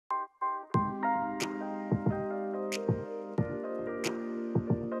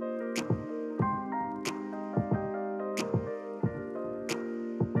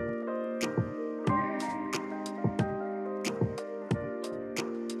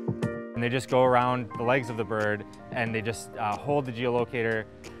and they just go around the legs of the bird and they just hold the geolocator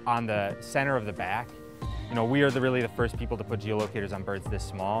on the center of the back. You know, we are really the first people to put geolocators on birds this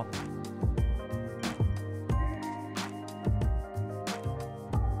small.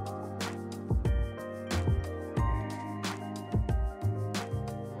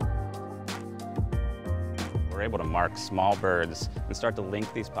 We're able to mark small birds and start to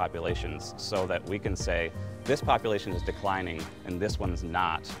link these populations so that we can say, this population is declining and this one's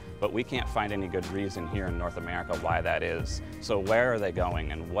not, but we can't find any good reason here in North America why that is. So where are they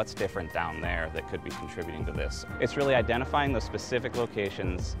going and what's different down there that could be contributing to this? It's really identifying those specific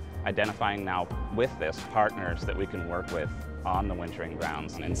locations, identifying now with this partners that we can work with on the wintering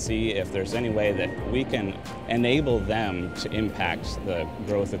grounds and see if there's any way that we can enable them to impact the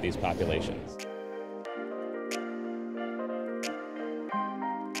growth of these populations.